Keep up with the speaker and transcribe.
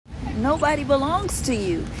Nobody belongs to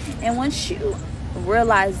you. And once you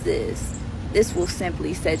realize this will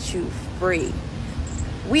simply set you free.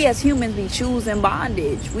 We as humans be choosing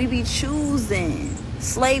bondage. We be choosing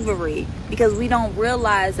slavery because we don't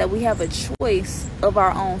realize that we have a choice of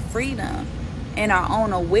our own freedom and our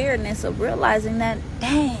own awareness of realizing that,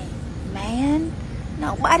 dang, man,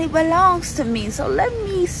 nobody belongs to me, so let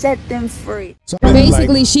me set them free. So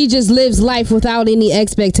basically, she just lives life without any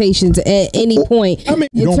expectations at any point. I mean,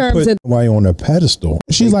 you don't put somebody on a pedestal.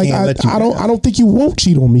 She's like, I don't think you won't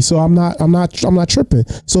cheat on me, so I'm not tripping.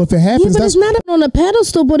 So if it happens, but it's not on a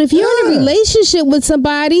pedestal. But if you're in a relationship with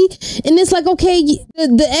somebody, and it's like, okay,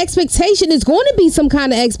 the expectation is going to be some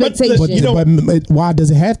kind of expectation. But why does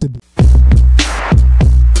it have to be?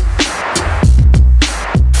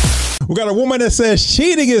 We got a woman that says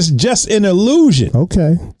cheating is just an illusion.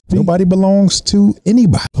 Okay. Nobody belongs to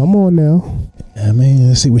anybody. Come on now. I mean,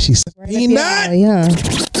 let's see what she said. Yeah.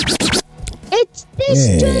 It's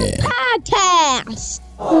this podcast.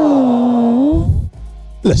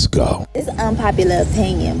 Let's go. It's an unpopular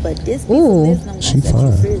opinion, but this piece of wisdom will set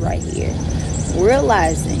you free right here.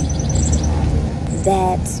 Realizing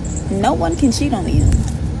that no one can cheat on you.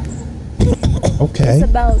 Okay. It's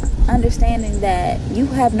about understanding that you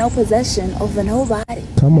have no possession over nobody.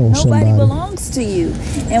 Come on, nobody belongs to you.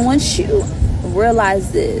 And once you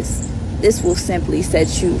realize this will simply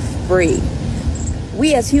set you free.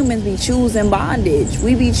 We as humans be choosing bondage.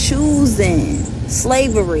 We be choosing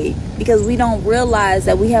slavery because we don't realize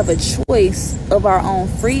that we have a choice of our own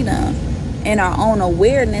freedom and our own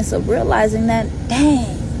awareness of realizing that,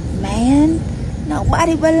 dang, man,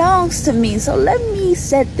 nobody belongs to me, so let me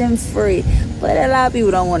set them free. But a lot of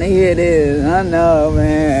people don't want to hear this. I know,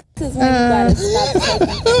 man. This is when you gotta stop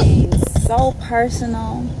taking things so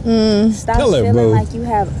personal. Stop feeling like you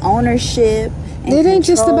have ownership. It ain't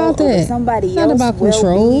just about that. Somebody else's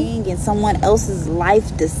well-being and someone else's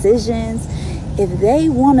life decisions. If they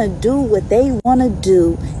want to do what they want to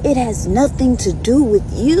do, it has nothing to do with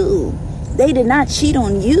you. They did not cheat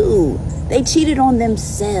on you. They cheated on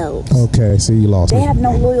themselves. Okay, so you lost. They have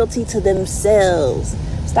no loyalty to themselves.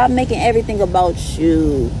 Stop making everything about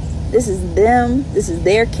you. This is them. This is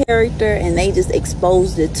their character, and they just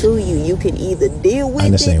exposed it to you. You can either deal with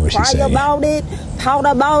it, cry about it, pout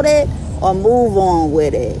about it, or move on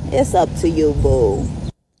with it. It's up to you, boo.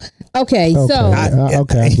 Okay, so I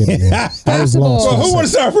get it. First of all, who want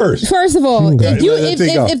to start first? First of all,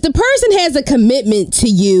 if the person has a commitment to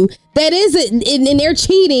you, that is and they're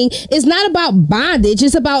cheating, it's not about bondage.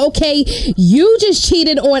 It's about, okay, you just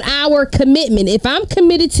cheated on our commitment. If I'm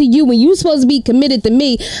committed to you and you're supposed to be committed to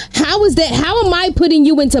me, how is that? How am I putting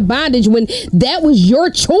you into bondage when that was your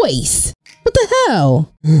choice? What the hell?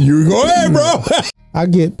 You go ahead, bro. I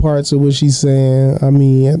get parts of what she's saying. I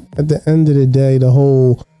mean, at the end of the day, the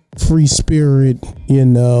whole free spirit,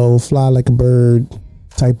 fly like a bird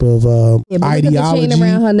type of ideology. Chain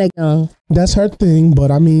around her neck. That's her thing, but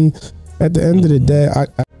I mean, at the end of the day,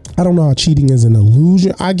 I don't know how cheating is an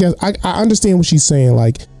illusion. I guess I understand what she's saying.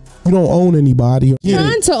 Like, you don't own anybody.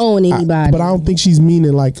 Trying to own anybody, but I don't think she's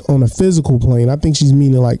meaning like on a physical plane. I think she's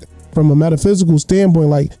meaning like from a metaphysical standpoint.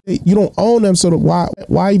 Like, you don't own them, so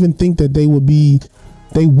why even think that they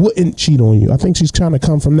wouldn't cheat on you? I think she's trying to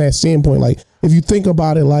come from that standpoint. Like, if you think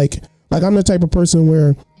about it, like I'm the type of person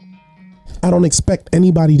where I don't expect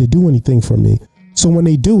anybody to do anything for me. So when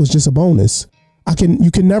they do, it's just a bonus.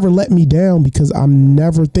 You can never let me down because I'm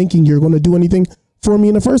never thinking you're going to do anything for me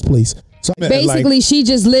in the first place. So basically, she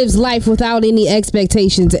just lives life without any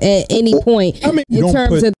expectations at any point. I mean, you don't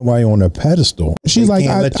put somebody on a pedestal. She's like,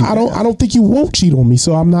 I don't think you won't cheat on me,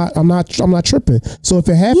 so I'm not tripping. So if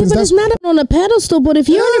it happens, it's not on a pedestal. But if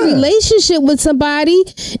you're in a relationship with somebody,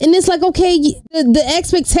 and it's like, okay, the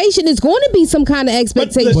expectation is going to be some kind of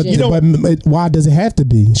expectation. But why does it have to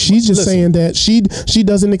be? She's just saying that she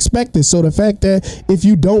doesn't expect it. So the fact that if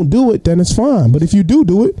you don't do it, then it's fine. But if you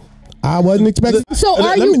do it, I wasn't expecting. So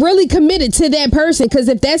are you really committed to that person? Because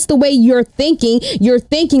if that's the way you're thinking,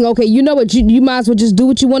 okay, you know what, you might as well just do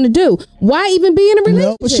what you want to do. Why even be in a relationship?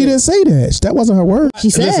 No, but she didn't say that. That wasn't her word. She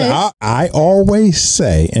said. Listen, I always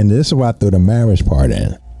say, and this is why I threw the marriage part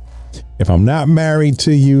in. If I'm not married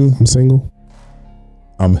to you, I'm single.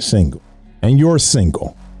 I'm single. And you're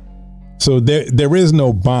single. So there is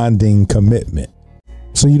no bonding commitment.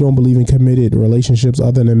 So you don't believe in committed relationships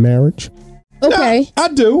other than marriage? Okay. No, I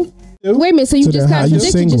do. Wait a minute, so you just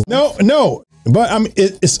contradicted yourself. No, but I mean,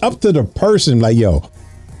 it's up to the person. Like, yo,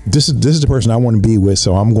 this is the person I want to be with,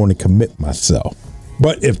 so I'm going to commit myself.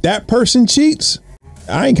 But if that person cheats,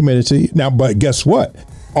 I ain't committed to you now. But guess what?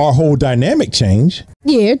 our whole dynamic change.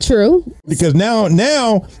 Yeah, true. Because now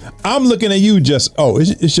I'm looking at you it's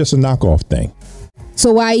just a knockoff thing.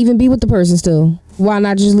 So why even be with the person still? Why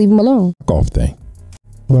not just leave them alone? Knockoff thing.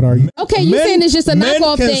 But are you okay? You saying it's just a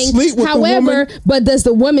knockoff thing? However, but does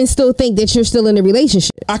the woman still think that you're still in a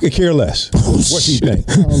relationship? I could care less what she think.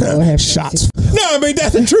 Shots. No, I mean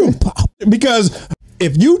that's the truth. Because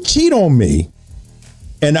if you cheat on me,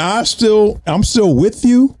 and I'm still with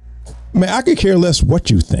you, man, I could care less what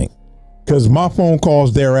you think. Because my phone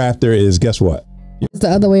calls thereafter is guess what? It's the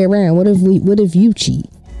other way around. What if you cheat?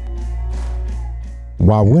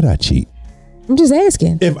 Why would I cheat? I'm just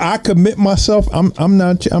asking. If I commit myself, I'm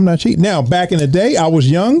not cheating. Now, back in the day, I was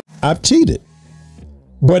young. I've cheated,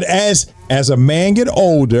 but as a man get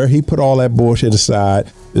older, he put all that bullshit aside.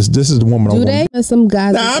 This is the woman. Do they? Some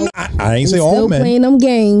guys. Nah, I ain't say all men playing them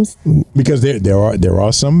games because there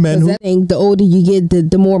are some men who think the older you get,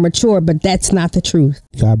 the more mature. But that's not the truth.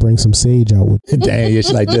 You gotta bring some sage out with. Damn,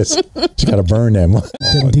 it's like this. You gotta burn them.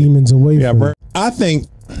 Them demons away. Yeah, burn. I think,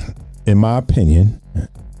 in my opinion,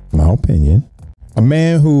 a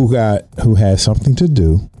man who has something to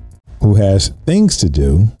do, who has things to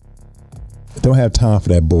do, don't have time for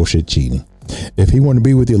that bullshit cheating. If he want to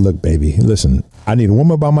be with you, look, baby, listen, I need a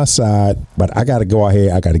woman by my side, but I got to go out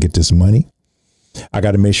here. I got to get this money. I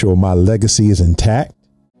got to make sure my legacy is intact.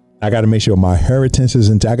 I got to make sure my inheritance is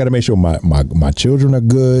intact. I got to make sure my children are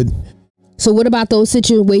good. So what about those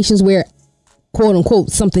situations where, quote unquote,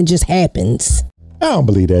 something just happens? I don't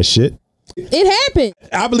believe that shit. It happened.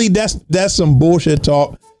 I believe that's some bullshit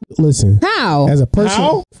talk. Listen. How? As a person.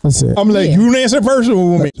 How? Listen. I'm like, you answer first or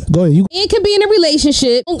woman. Go ahead. It could be in a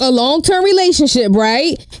relationship, a long-term relationship,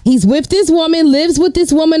 right? He's with this woman, lives with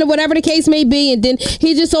this woman, or whatever the case may be, and then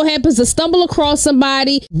he just so happens to stumble across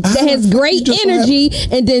somebody that has great energy,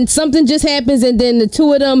 and then something just happens, and then the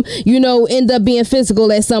two of them, end up being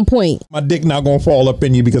physical at some point. My dick not gonna fall up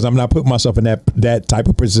in you because I'm not putting myself in that type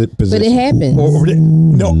of position. But it happens.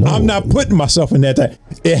 No, I'm not putting myself in that type.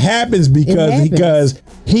 It happens because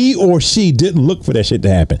he or she didn't look for that shit to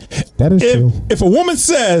happen. That is true. If a woman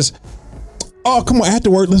says, "Oh, come on, after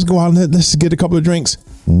work, let's go out and let's get a couple of drinks,"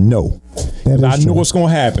 no, I know what's gonna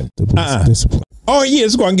happen. Discipline. Oh yeah,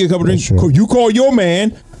 let's go out and get a couple of drinks. You call your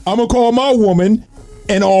man, I'm gonna call my woman,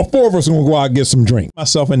 and all four of us are gonna go out and get some drink.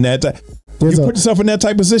 Myself in that. You put yourself in that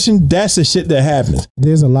type of position. That's the shit that happens.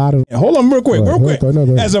 There's a lot of. Hold on, real quick.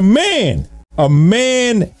 No. As a man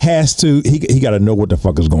has to. He got to know what the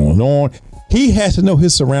fuck is going on. He has to know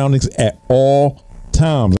his surroundings at all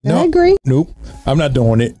times. I agree. Nope. I'm not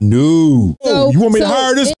doing it. No. You want me to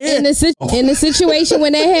hire this? In the situation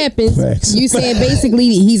when that happens, Facts. you saying basically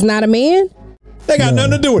he's not a man? They got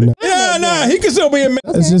nothing to do with it. Nah. He can still be a man.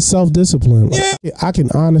 It's just self-discipline. Like, I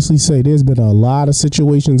can honestly say there's been a lot of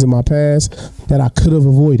situations in my past that I could have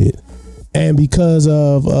avoided. And because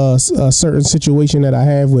of a certain situation that I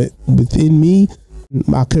have within me,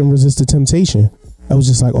 I couldn't resist the temptation. I was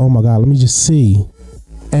just like, oh my God, let me just see.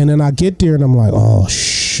 And then I get there and I'm like, oh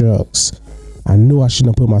shucks. I knew I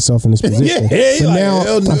shouldn't have put myself in this position. But now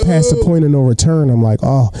I'm past the point of no return. I'm like,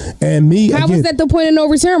 oh, and me. How was that the point of no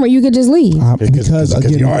return where you could just leave? Because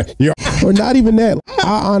again, or not even that.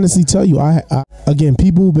 I honestly tell you, again,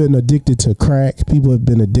 people have been addicted to crack. People have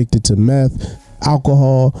been addicted to meth,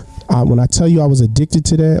 alcohol. When I tell you I was addicted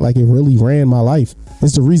to that, like it really ran my life.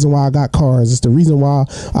 It's the reason why I got cars. It's the reason why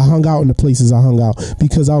I hung out in the places I hung out,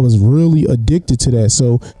 because I was really addicted to that.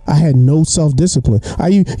 So I had no self-discipline.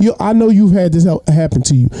 I know you've had this happen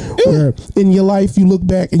to you, where in your life you look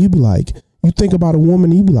back and you be like, you think about a woman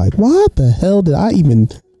and you be like, what the hell did I even...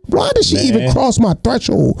 Why did she even cross my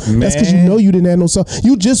threshold? That's because you didn't have no self.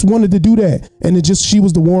 You just wanted to do that, and she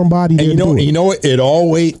was the warm body. And you know what? It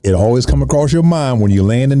always come across your mind when you're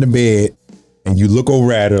laying in the bed and you look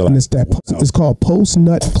over at her. Like, and it's called post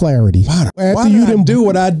nut clarity. Why you didn't do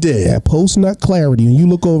what I did? Yeah, post nut clarity, and you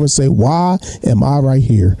look over and say, "Why am I right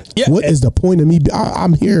here? What is the point of me?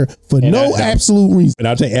 I'm here for no absolute reason." And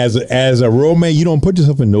I think as a real man, you don't put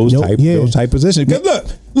yourself in those type positions.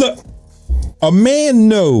 Because look. A man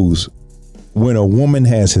knows when a woman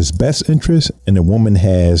has his best interest and a woman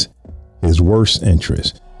has his worst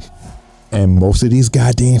interest. And most of these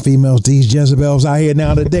goddamn females, these Jezebels out here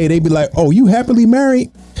now today, they be like, oh, you happily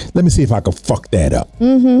married? Let me see if I can fuck that up.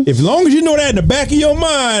 Mm-hmm. As long as you know that in the back of your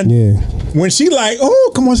mind, when she like,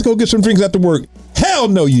 oh, come on, let's go get some drinks after work. Hell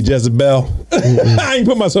no, you Jezebel. I ain't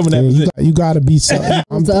put myself in that position. You got to be something.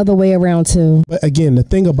 It's the other way around too. But again, the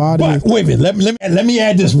thing about it. Wait a minute. Let me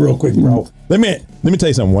add this real quick, bro. Let me tell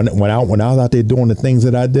you something. When I was out there doing the things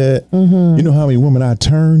that I did, you know how many women I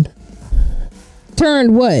turned?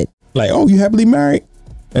 Turned what? Like, oh, you happily married?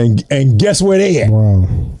 And guess where they at? Bro.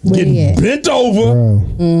 Getting bent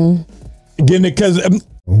over. Getting it because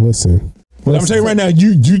listen. But I'm saying right now,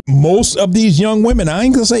 you most of these young women, I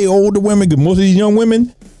ain't gonna say older women, because most of these young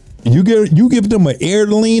women, you give them an air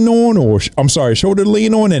to lean on, or I'm sorry, shoulder to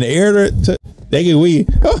lean on, and air to they get weak.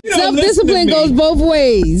 Self-discipline goes both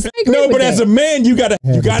ways. No, but as a man, you gotta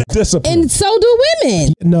discipline, and so do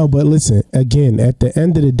women. No, but listen, again, at the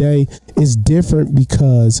end of the day, it's different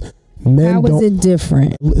because men How is it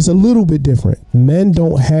different? It's a little bit different. Men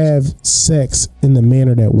don't have sex in the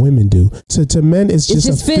manner that women do. To men, it's just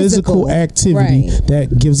a physical activity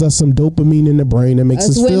that gives us some dopamine in the brain that makes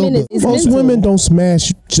us feel good. Most women don't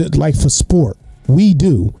smash just like for sport. We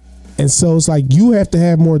do. And so it's like you have to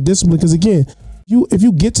have more discipline because, again, if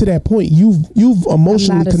you get to that point, you've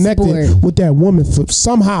emotionally connected with that woman for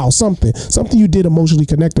somehow, something you did emotionally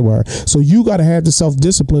connected with her. So you got to have the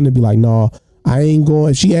self-discipline to be like, nah, I ain't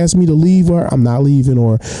going. If she asked me to leave her, I'm not leaving,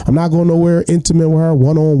 or I'm not going nowhere intimate with her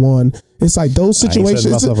one-on-one. It's like those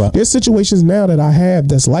situations. There's situations now that I have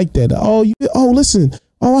that's like that. Listen.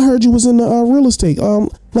 I heard you was in the real estate.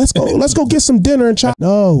 Let's go get some dinner and chop.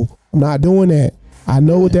 No, I'm not doing that. I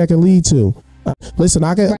know what that can lead to. Listen,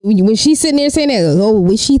 I can. When she's sitting there saying that,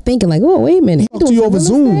 what's she thinking? Like, wait a minute. Talk to you over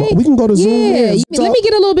Zoom. We can go to Zoom. Yeah, let me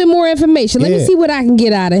get a little bit more information. Let me see what I can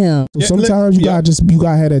get out of him. So sometimes you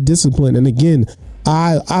gotta have that discipline. And again,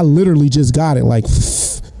 I literally just got it like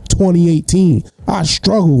 2018. I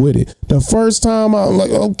struggled with it. The first time I was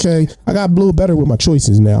like, okay, I got a little better with my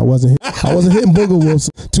choices now. I wasn't hitting booger wolves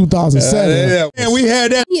 2007. And we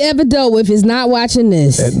had that. He ever dealt with is not watching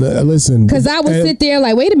this. Listen, because I would sit there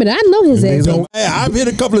like, wait a minute, I know his ass. I've hit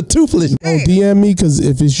a couple of toothless. Don't DM me because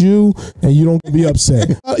if it's you and you don't be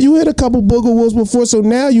upset. You hit a couple booger wolves before, so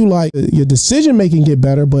now you like your decision making get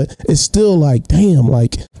better, but it's still like, damn,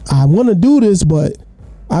 like I want to do this, but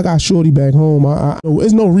I got Shorty back home.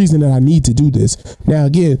 There's no reason that I need to do this. Now,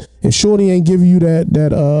 again, if Shorty ain't giving you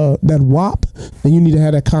that whop, then you need to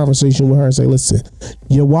have that conversation with her and say, listen,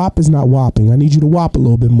 your whop is not whopping. I need you to whop a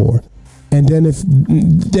little bit more. And then if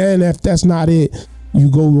that's not it, you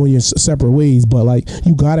go on your separate ways. But like,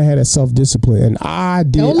 you gotta have that self-discipline. And I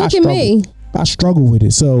did. Don't look at me. I struggle with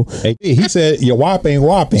it. So he said your whop ain't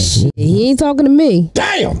whopping. He ain't talking to me.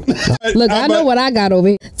 Damn. Look, I know what I got over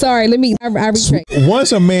here. Sorry, I retract.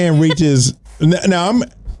 Once a man reaches now,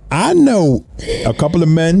 I know a couple of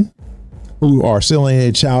men who are still in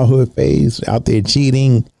their childhood phase, out there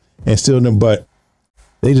cheating and still them, but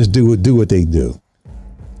they just do what they do.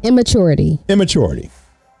 Immaturity.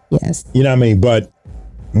 Yes. You know what I mean? But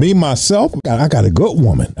me myself, I got a good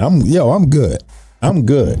woman. I'm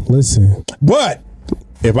good. Listen. But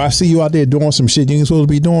if I see you out there doing some shit you ain't supposed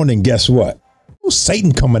to be doing, then guess what?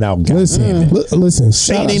 Satan coming out. Listen.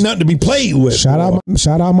 Satan ain't nothing to be played with. Shout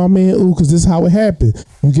out my man Ooh, because this is how it happened.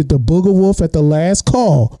 You get the booger wolf at the last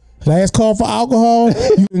call. Last call for alcohol.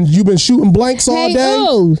 You've been shooting blanks all day.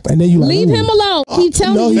 And then you like, leave him alone. Keep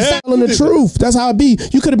telling he's telling the truth. That's how it be.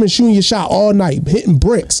 You could have been shooting your shot all night, hitting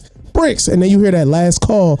bricks, and then you hear that last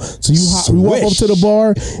call. So you walk up to the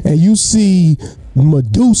bar and you see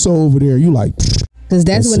Medusa over there. You like, because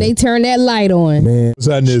that's when they turn that light on. Man,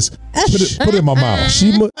 son, put it in my mouth.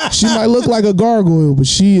 She might look like a gargoyle, but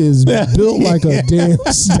she is built like a damn.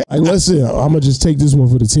 Like, listen, I'm gonna just take this one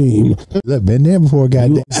for the team. Look, been there before,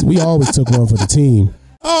 goddamn. We always took one for the team.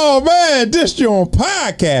 Oh man, this JAWN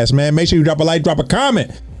podcast, man. Make sure you drop a like, drop a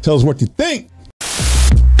comment. Tell us what you think.